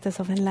 7 factors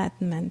of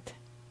enlightenment.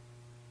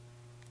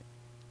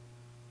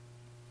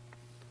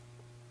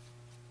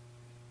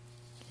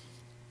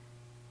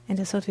 And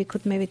I thought we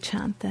could maybe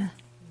chant there.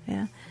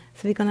 Yeah.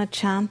 So we're going to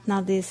chant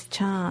now this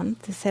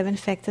chant, the 7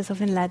 factors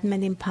of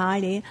enlightenment in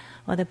Pali,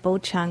 or the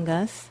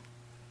Bojjhangas.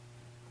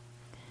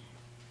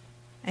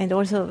 And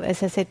also,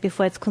 as I said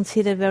before, it's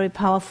considered a very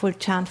powerful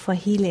chant for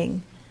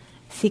healing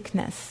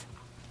sickness.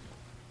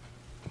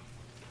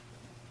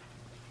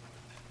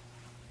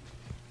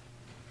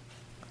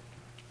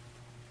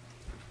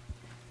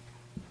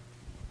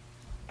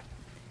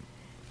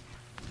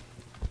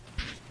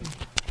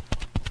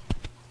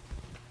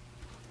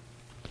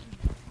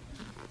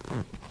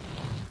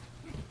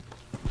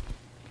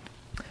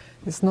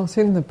 It's not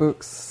in the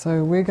books,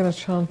 so we're going to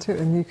chant it,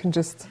 and you can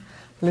just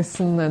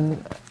listen.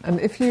 And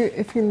if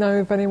you know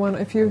of anyone,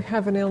 if you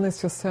have an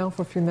illness yourself,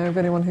 or if you know of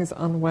anyone who's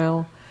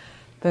unwell,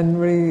 then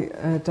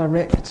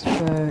redirect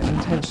the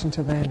intention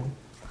to them.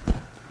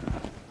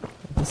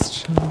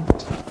 This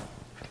chant.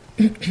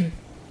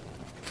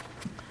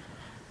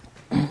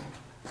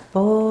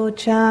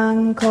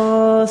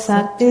 Bojjhango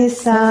sati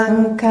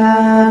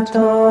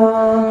sankhato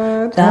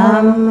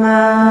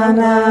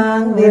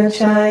dhammanang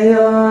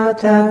vichayo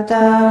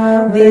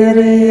tata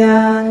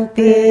viriyang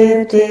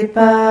piti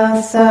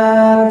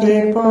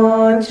pasadi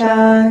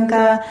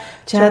bojjhanga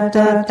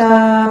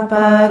chatata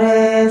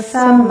pare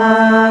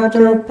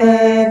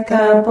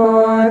samadupeka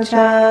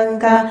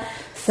bojjhanga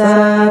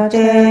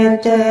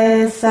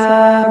Satete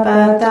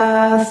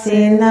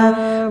sabatasina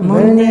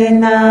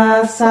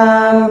munina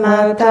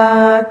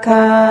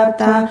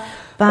samatakata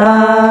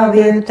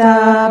pavita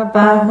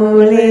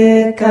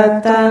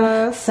bahulikata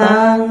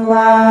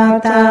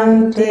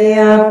sangvatanti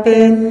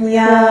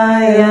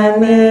apinyaya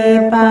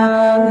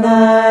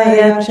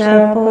nipanaya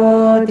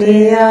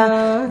chapodiya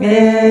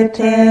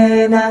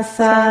etena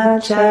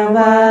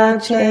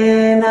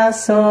sachavachena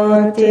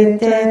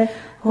sotite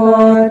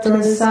hotu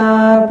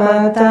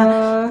sabata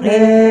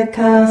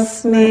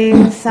ekasmin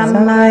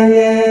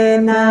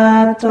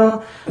samayenato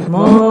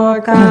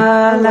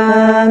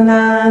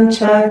mokkalanan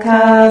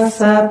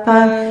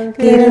chakasapan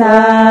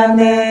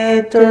kilane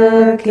tu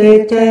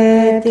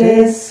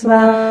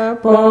kitetisva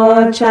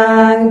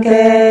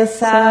pochange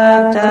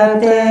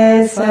satate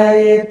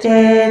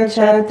saite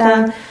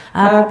chatan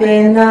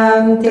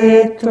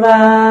apinantitva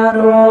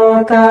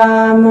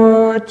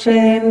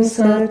rogamuchim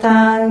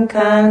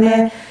sutankane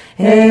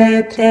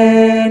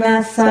etena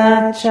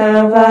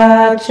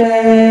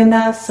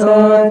sachavachena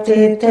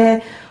sotite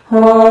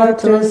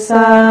hotu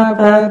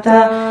sabata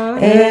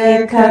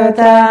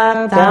ekada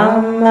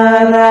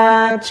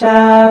dhammaracha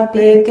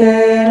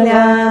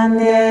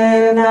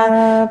pigelyanena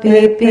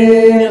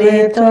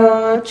pipirito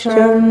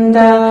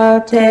chunda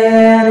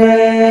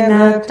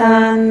terena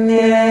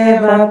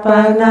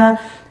tanyevapana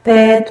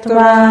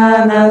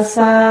Petvana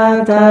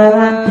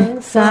sadara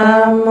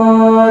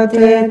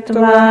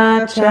samoditva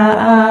cha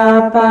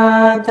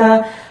apada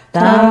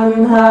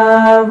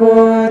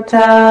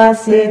tamhavuta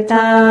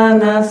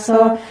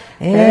sitanaso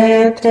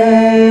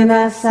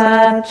etena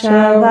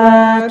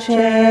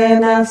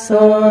sachavachena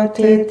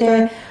sotite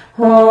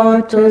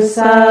hotu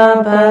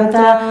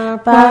sabata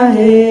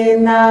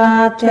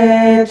pahinate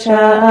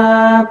cha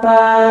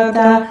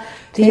apada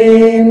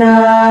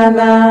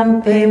tinanam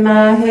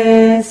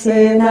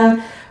pimahesina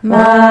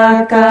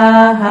Maka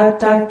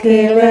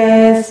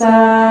hatakilesa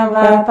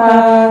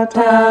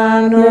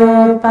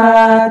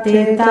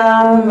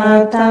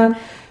vapatanupaditamatam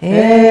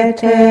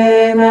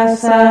etena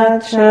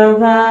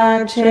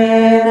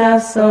sachavachena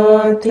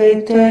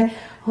sotite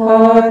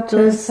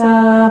hotu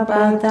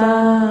sabata.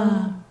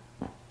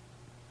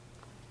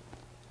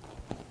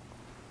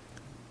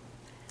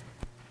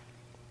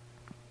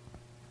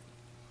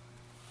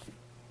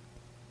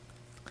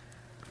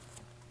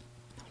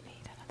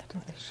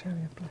 Share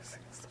your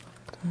blessings.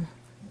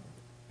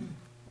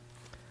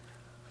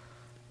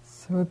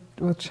 So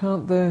we'll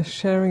chant the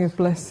sharing of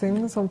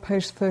blessings on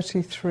page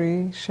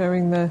 33,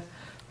 sharing the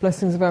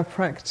blessings of our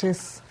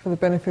practice for the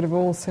benefit of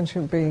all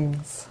sentient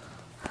beings.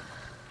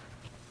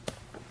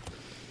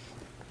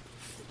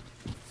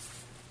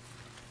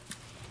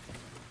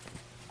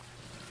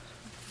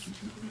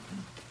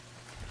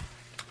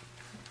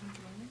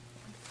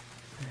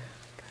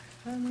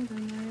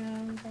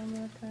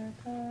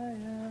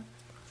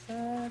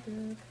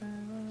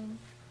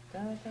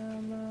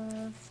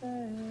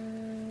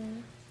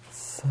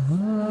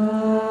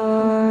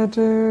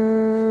 Sadhu,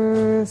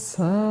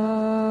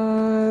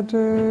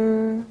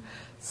 sadhu,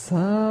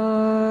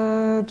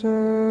 sadhu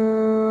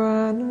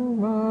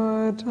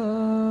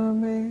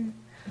anumadami.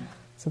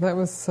 So that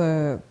was,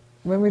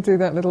 when we do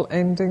that little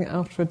ending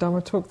after a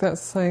Dhamma talk,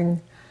 that's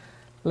saying,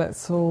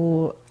 let's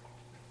all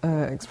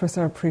express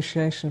our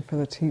appreciation for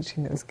the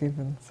teaching that was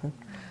given.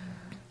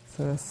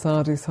 So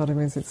sadhu, sadhu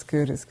means it's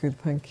good,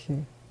 thank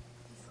you.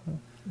 So.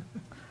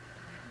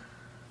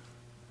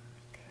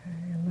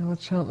 Now we'll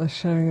chant the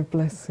sharing of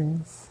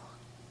blessings.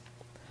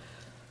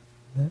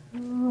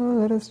 Now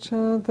let us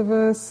chant the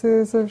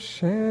verses of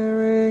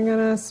sharing and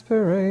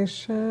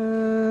aspiration.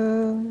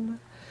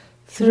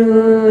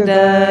 Through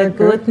the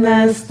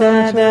goodness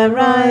that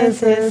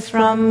arises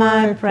from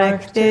my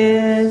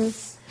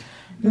practice,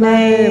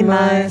 may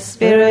my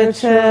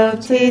spiritual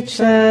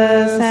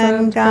teachers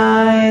and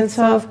guides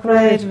of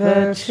great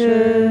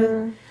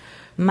virtue,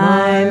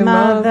 my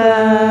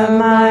mother,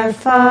 my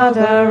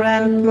father,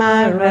 and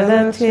my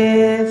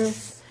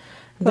relatives,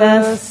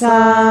 the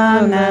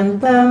sun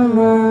and the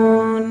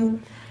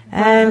moon,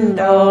 and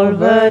all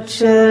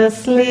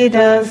virtuous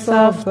leaders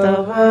of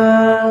the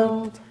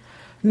world,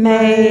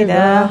 may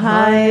the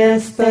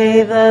highest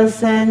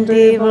devas and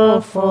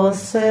evil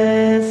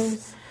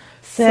forces,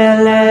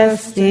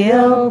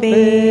 celestial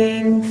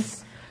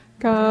beings,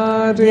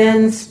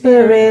 guardian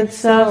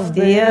spirits of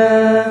the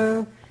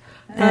earth,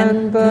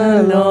 and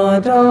the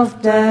Lord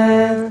of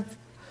Death,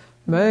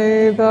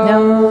 may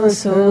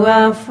those who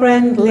are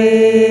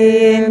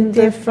friendly,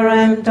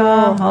 indifferent,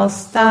 or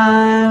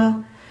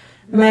hostile,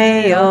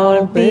 may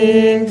all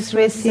beings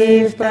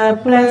receive the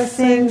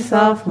blessings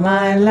of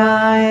my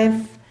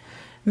life,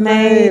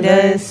 may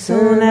they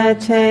soon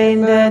attain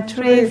the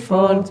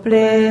threefold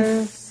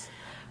bliss,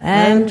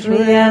 and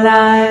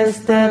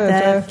realize the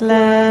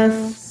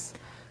deathless,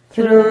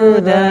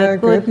 through the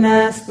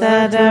goodness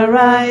that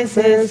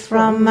arises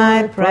from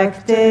my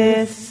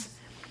practice,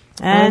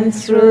 and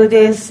through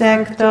this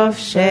act of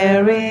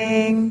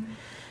sharing,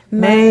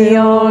 may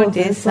all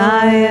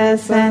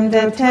desires and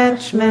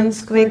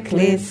attachments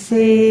quickly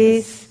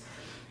cease,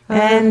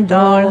 and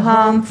all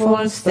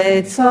harmful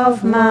states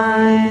of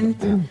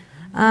mind,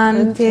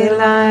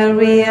 until I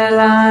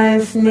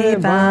realize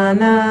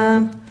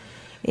Nibbana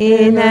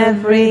in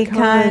every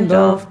kind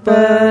of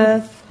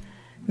birth.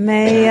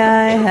 May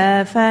I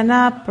have an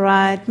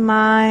upright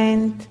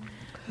mind,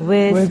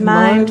 with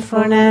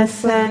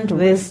mindfulness and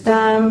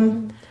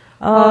wisdom,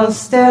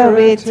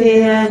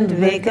 austerity and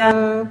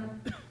vigor.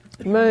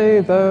 May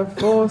the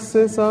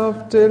forces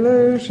of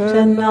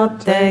delusion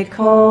not take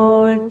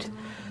hold.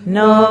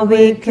 nor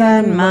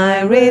weaken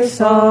my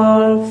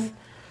resolve.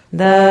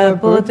 The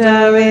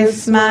Buddha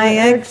is my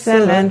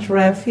excellent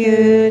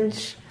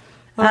refuge.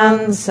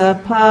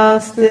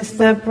 Unsurpassed is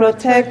the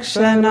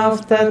protection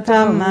of the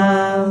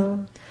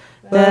Dhamma.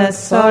 The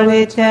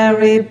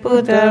solitary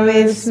Buddha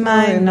is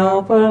my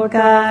noble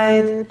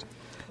guide.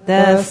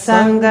 The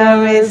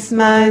Sangha is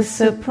my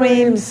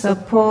supreme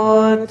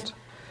support.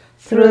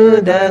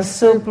 Through the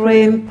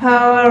supreme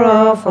power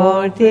of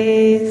all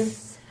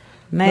these,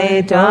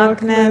 may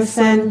darkness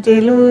and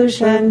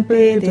delusion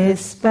be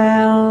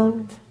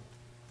dispelled.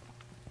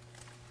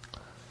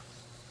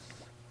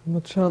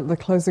 We'll chant the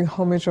closing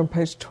homage on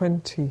page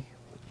 20.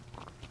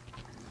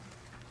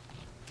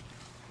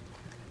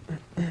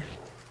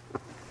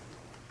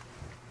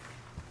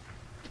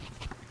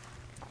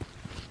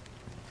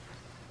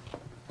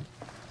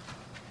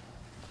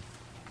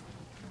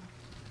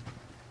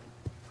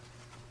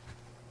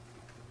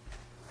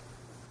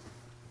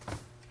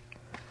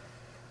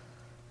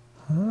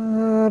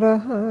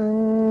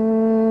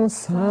 Arahang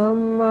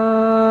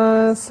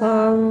Samma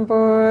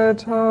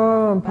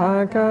Sambuddho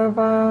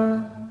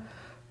Bhagava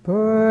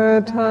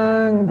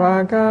Buddhang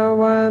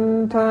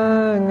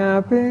Bhagavantang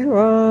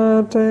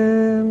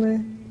Abhivademi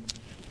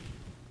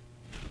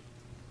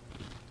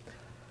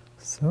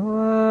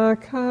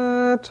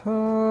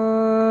Swakato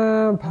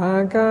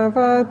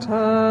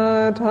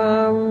Bhagavata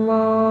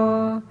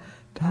Dhammo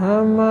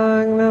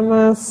Dhammang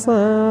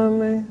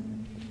Namasami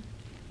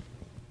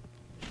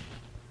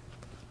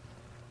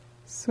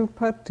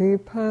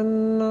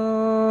Supatipanno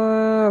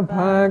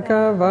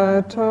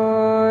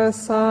Bhagavato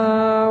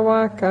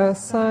Sāvaka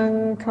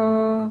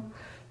Saṅkho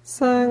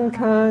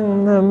Saṅkhang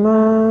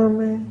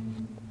Namami.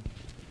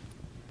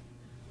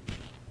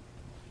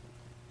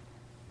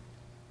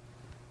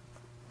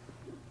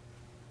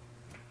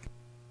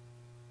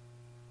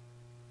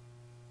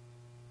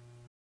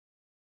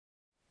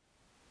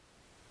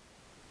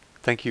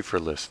 Thank you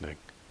for listening.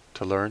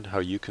 To learn how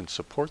you can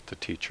support the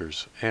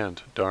teachers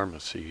and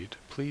Dharma Seed,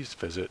 please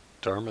visit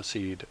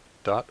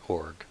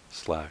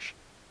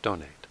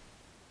dharmaseed.org/donate.